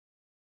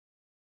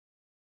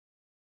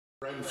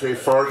Entry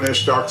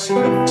furnished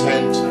oxygen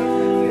tent,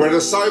 where the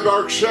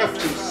cyborg chef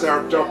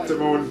served up the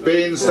moon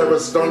beans that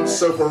was done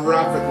super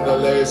rapid in the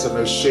laser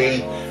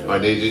machine. I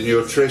needed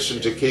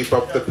nutrition to keep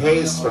up the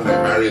pace when I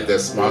married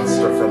this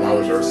monster from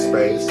outer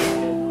space.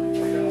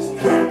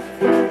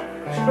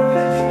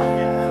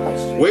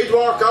 We'd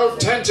walk out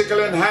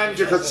tentacle in hand,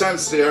 you could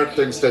sense the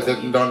earthlings they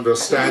didn't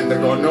understand. They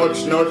go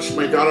nudge nudge,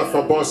 we got off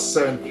a bus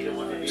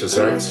saying, "'Tis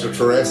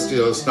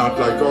extraterrestrials, not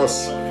like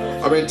us."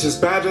 I mean, 'tis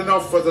bad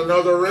enough with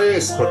another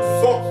race, but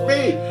fuck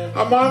me,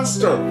 a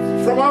monster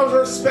from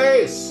outer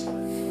space.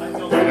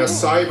 In a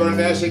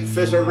cybernetic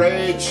fit of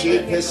rage, she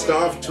pissed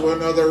off to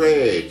another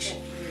age.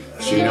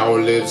 She now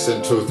lives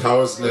in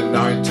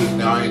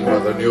 2099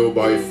 with her new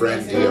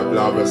boyfriend, a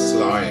blob of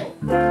slime.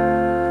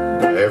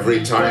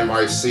 Every time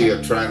I see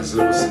a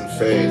translucent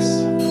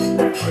face,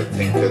 I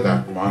think of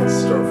that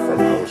monster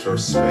from outer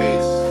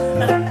space.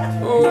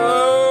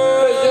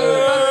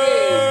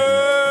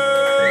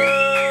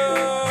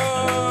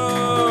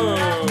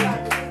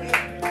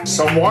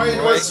 Some wine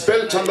was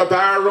spilt on the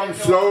barroom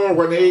floor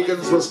when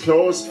Egans was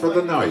closed for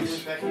the night.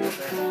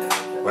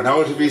 When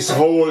out of his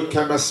hole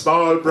came a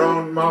small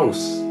brown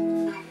mouse,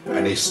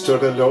 and he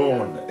stood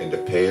alone in the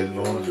pale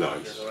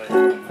moonlight.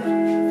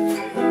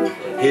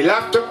 He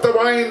lapped up the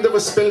wine that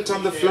was spilt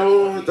on the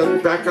floor,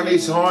 then back on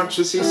his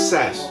haunches he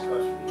sat.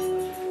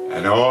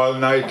 And all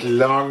night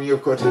long you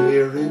could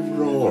hear him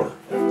roar,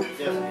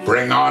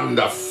 "Bring on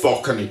the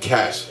fucking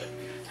cat."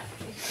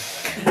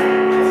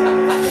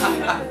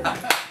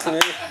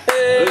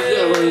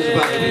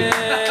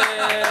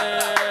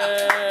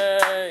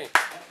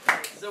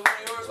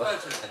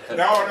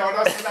 No,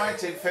 that's the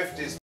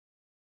 1950s.